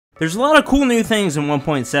There's a lot of cool new things in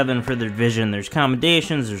 1.7 for the Division. There's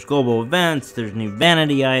commendations, there's global events, there's new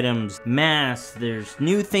vanity items, masks, there's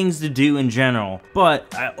new things to do in general,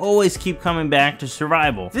 but I always keep coming back to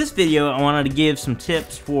survival. This video, I wanted to give some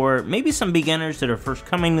tips for maybe some beginners that are first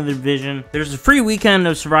coming to the Division. There's a free weekend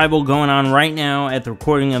of survival going on right now at the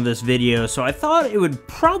recording of this video, so I thought it would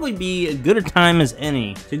probably be as good a time as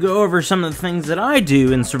any to go over some of the things that I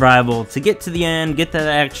do in survival to get to the end, get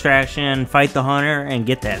that extraction, fight the hunter, and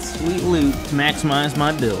get that sweet loot to maximize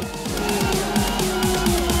my build.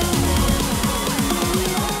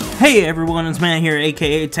 Hey everyone, it's Matt here,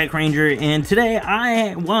 aka Tech Ranger, and today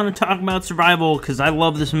I want to talk about survival because I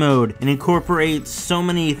love this mode. It incorporates so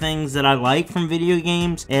many things that I like from video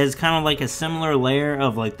games. It has kind of like a similar layer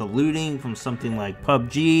of like the looting from something like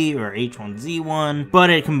PUBG or H1Z1,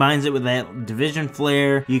 but it combines it with that Division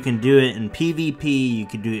flair. You can do it in PvP, you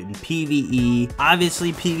can do it in PvE.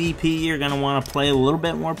 Obviously PvP, you're going to want to play a little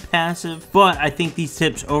bit more passive, but I think these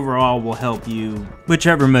tips overall will help you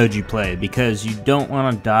whichever mode you play because you don't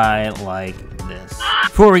want to die like this.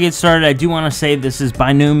 Before we get started, I do want to say this is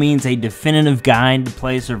by no means a definitive guide to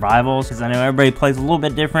play survivals because I know everybody plays a little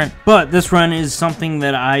bit different, but this run is something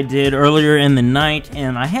that I did earlier in the night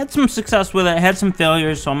and I had some success with it. I had some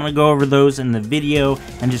failures, so I'm going to go over those in the video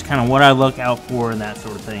and just kind of what I look out for and that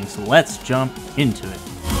sort of thing. So let's jump into it.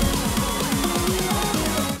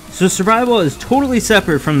 So survival is totally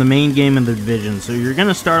separate from the main game of the Division, so you're going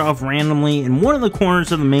to start off randomly in one of the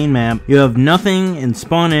corners of the main map. You have nothing and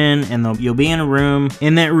spawn in, and you'll be in a room.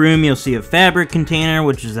 In that room you'll see a fabric container,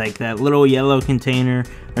 which is like that little yellow container.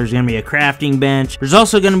 There's going to be a crafting bench. There's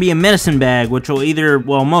also going to be a medicine bag, which will either,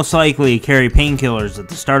 well, most likely carry painkillers at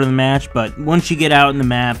the start of the match, but once you get out in the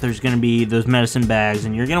map, there's going to be those medicine bags,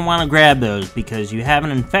 and you're going to want to grab those because you have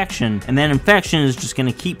an infection, and that infection is just going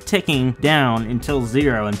to keep ticking down until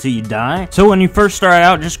 0, until you die. So when you first start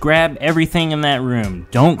out, just grab everything in that room.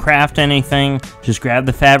 Don't craft anything. Just grab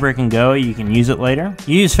the fabric and go. You can use it later.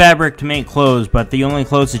 You use fabric to make clothes, but the only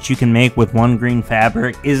clothes that you can make with one green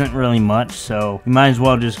fabric isn't really much, so you might as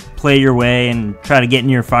well just play your way and try to get in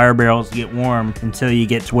your fire barrels to get warm until you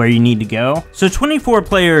get to where you need to go. So 24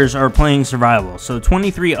 players are playing survival, so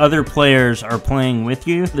 23 other players are playing with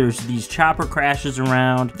you. There's these chopper crashes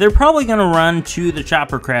around. They're probably going to run to the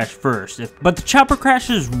chopper crash first, but the chopper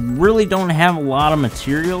crashes really don't have a lot of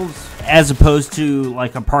materials as opposed to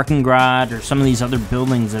like a parking garage or some of these other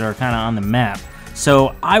buildings that are kind of on the map.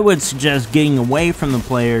 So I would suggest getting away from the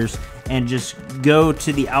players and just go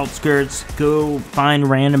to the outskirts, go find a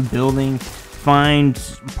random building, find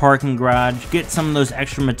parking garage, get some of those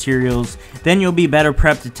extra materials. Then you'll be better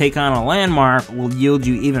prepped to take on a landmark. Will yield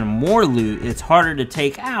you even more loot. It's harder to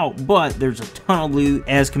take out, but there's a ton of loot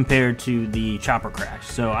as compared to the chopper crash.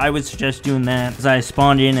 So I would suggest doing that. As I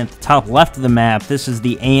spawned in at the top left of the map, this is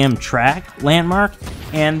the AM track landmark,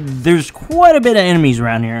 and there's quite a bit of enemies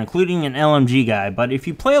around here, including an LMG guy. But if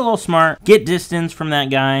you play a little smart, get distance from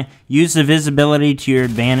that guy, use the visibility to your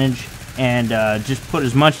advantage, and just put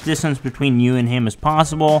as much distance between you and him as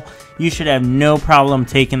possible. You should have no problem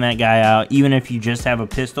taking that guy out, even if you just have a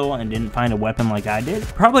pistol and didn't find a weapon like I did.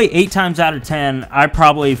 Probably 8 times out of 10, I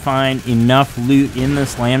probably find enough loot in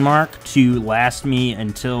this landmark to last me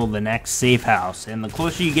until the next safe house. And the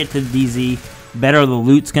closer you get to the DZ, better the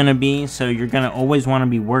loot's going to be, so you're going to always want to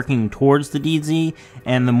be working towards the DZ,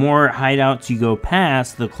 and the more hideouts you go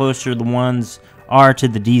past, the closer the ones are to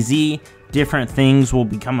the DZ. Different things will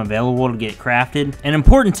become available to get crafted. An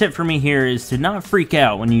important tip for me here is to not freak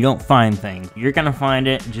out when you don't find things. You're gonna find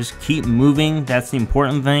it, just keep moving. That's the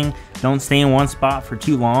important thing. Don't stay in one spot for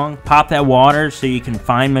too long. Pop that water so you can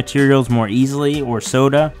find materials more easily, or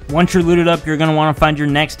soda. Once you're looted up, you're gonna wanna find your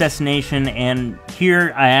next destination, and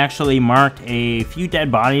here I actually marked a few dead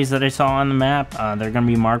bodies that I saw on the map. They're gonna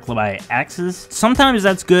be marked by X's. Sometimes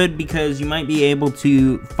that's good because you might be able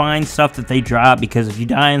to find stuff that they drop, because if you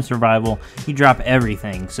die in survival, you drop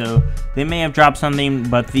everything. So they may have dropped something,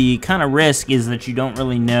 but the kind of risk is that you don't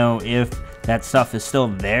really know if that stuff is still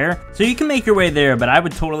there. So you can make your way there, but I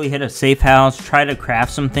would totally hit a safe house, try to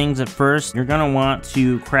craft some things at first. You're gonna want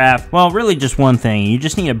to craft, well, really just one thing. You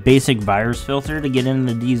just need a basic virus filter to get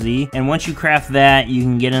into the DZ, and once you craft that, you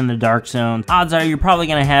can get in the dark zone. Odds are you're probably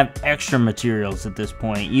gonna have extra materials at this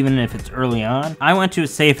point, even if it's early on. I went to a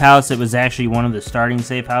safe house that was actually one of the starting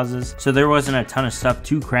safe houses, so there wasn't a ton of stuff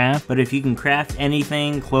to craft, but if you can craft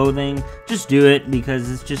anything, clothing, just do it because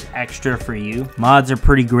it's just extra for you. Mods are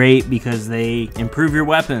pretty great because they improve your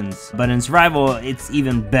weapons, but in survival it's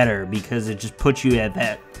even better because it just puts you at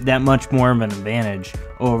that that much more of an advantage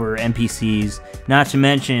over NPCs, not to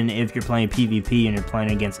mention if you're playing PvP and you're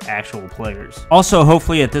playing against actual players. Also,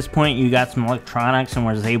 hopefully at this point you got some electronics and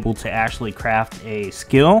was able to actually craft a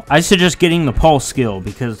skill. I suggest getting the Pulse skill,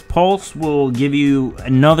 because Pulse will give you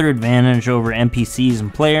another advantage over NPCs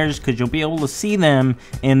and players, because you'll be able to see them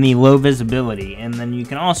in the low visibility, and then you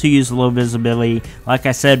can also use the low visibility, like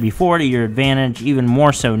I said before, to your advantage, even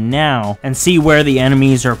more so now, and see where the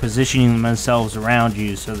enemies are positioning themselves around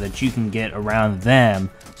you so that you can get around them,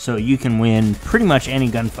 so you can win pretty much any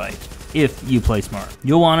gunfight if you play smart.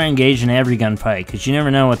 You'll want to engage in every gunfight, because you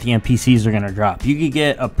never know what the NPCs are going to drop. You could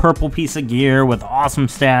get a purple piece of gear with awesome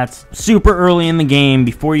stats super early in the game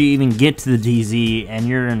before you even get to the DZ, and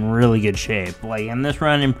you're in really good shape. Like in this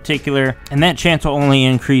run in particular, and that chance will only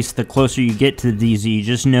increase the closer you get to the DZ.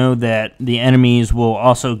 Just know that the enemies will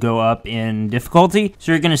also go up in difficulty,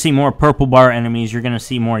 so you're going to see more purple bar enemies, you're going to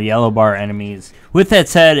see more yellow bar enemies. With that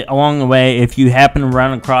said, along the way, if you happen to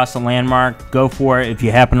run across a landmark, go for it. If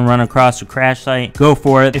you happen to run across a crash site, go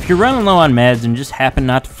for it. If you're running low on meds and just happen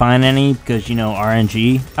not to find any because, you know,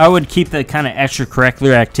 RNG, I would keep the kind of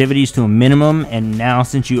extracurricular activities to a minimum, and now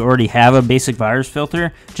since you already have a basic virus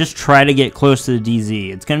filter, just try to get close to the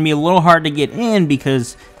DZ. It's going to be a little hard to get in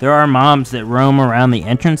because there are mobs that roam around the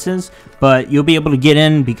entrances, but you'll be able to get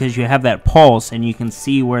in because you have that pulse and you can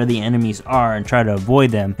see where the enemies are and try to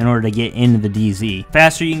avoid them in order to get into the DZ. The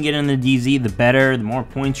faster you can get in the DZ, the better. The more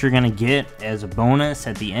points you're going to get as a bonus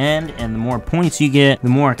at the end, and the more points you get, the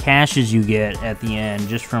more caches you get at the end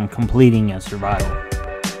just from completing a survival.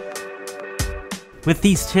 With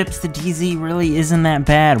these tips, the DZ really isn't that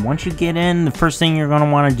bad. Once you get in, the first thing you're going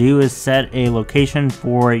to want to do is set a location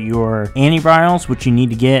for your antivirals, which you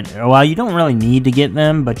need to get. Well, you don't really need to get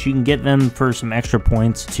them, but you can get them for some extra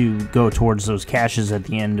points to go towards those caches at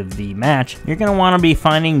the end of the match. You're going to want to be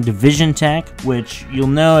finding Division Tech, which you'll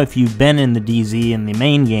know if you've been in the DZ in the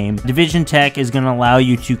main game. Division Tech is going to allow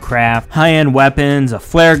you to craft high-end weapons, a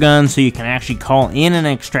flare gun, so you can actually call in an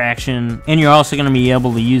extraction, and you're also going to be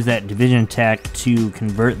able to use that Division Tech to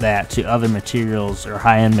convert that to other materials or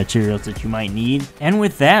high-end materials that you might need. And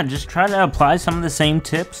with that, just try to apply some of the same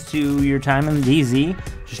tips to your time in the DZ.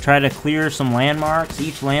 Just try to clear some landmarks.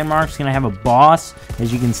 Each landmark is going to have a boss,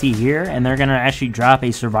 as you can see here, and they're going to actually drop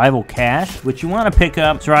a survival cache, which you want to pick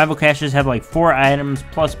up. Survival caches have like 4 items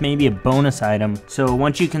plus maybe a bonus item. So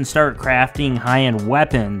once you can start crafting high-end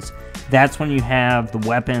weapons, that's when you have the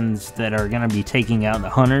weapons that are going to be taking out the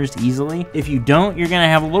hunters easily. If you don't, you're going to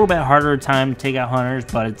have a little bit harder time to take out hunters,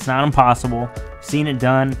 but it's not impossible. Seen it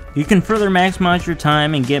done. You can further maximize your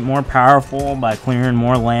time and get more powerful by clearing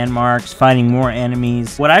more landmarks, fighting more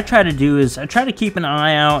enemies. What I try to do is I try to keep an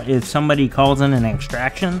eye out if somebody calls in an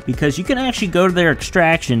extraction, because you can actually go to their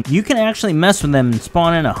extraction, you can actually mess with them and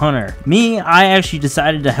spawn in a hunter. Me, I actually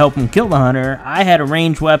decided to help them kill the hunter. I had a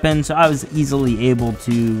ranged weapon, so I was easily able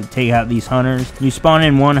to take out these hunters. You spawn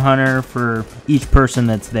in 1 hunter for each person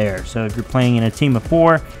that's there. So if you're playing in a team of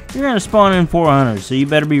 4, you're going to spawn in 4 hunters, so you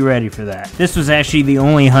better be ready for that. This was actually the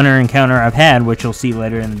only hunter encounter I've had, which you'll see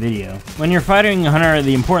later in the video. When you're fighting a hunter,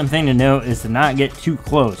 the important thing to note is to not get too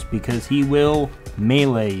close, because he will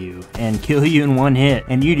melee you and kill you in 1 hit,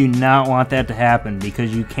 and you do not want that to happen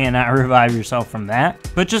because you cannot revive yourself from that.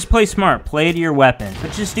 But just play smart, play to your weapon,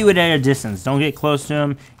 but just do it at a distance. Don't get close to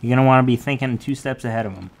him. You're going to want to be thinking 2 steps ahead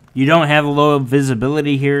of him. You don't have a low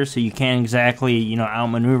visibility here, so you can't exactly, you know,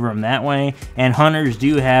 outmaneuver them that way. And hunters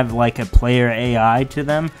do have like a player AI to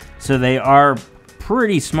them, so they are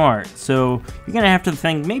pretty smart. So you're gonna have to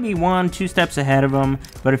think maybe 1-2 steps ahead of them.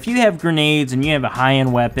 But if you have grenades and you have a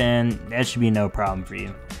high-end weapon, that should be no problem for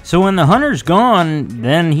you. So when the hunter's gone,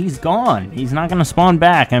 then he's gone. He's not going to spawn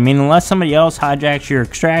back. I mean, unless somebody else hijacks your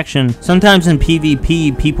extraction. Sometimes in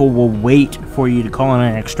PvP, people will wait for you to call in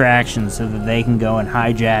an extraction so that they can go and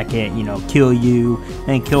hijack it, you know, kill you,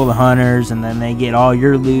 and kill the hunters, and then they get all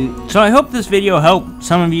your loot. So I hope this video helped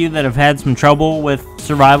some of you that have had some trouble with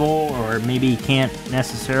survival, or maybe can't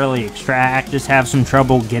necessarily extract, just have some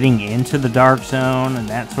trouble getting into the dark zone and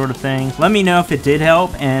that sort of thing. Let me know if it did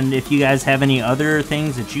help, and if you guys have any other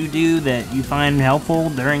things that you do that you find helpful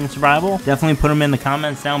during survival, definitely put them in the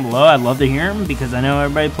comments down below. I'd love to hear them because I know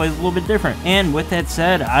everybody plays a little bit different. And with that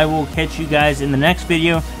said, I will catch you guys in the next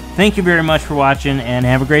video. Thank you very much for watching, and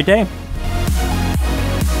have a great day.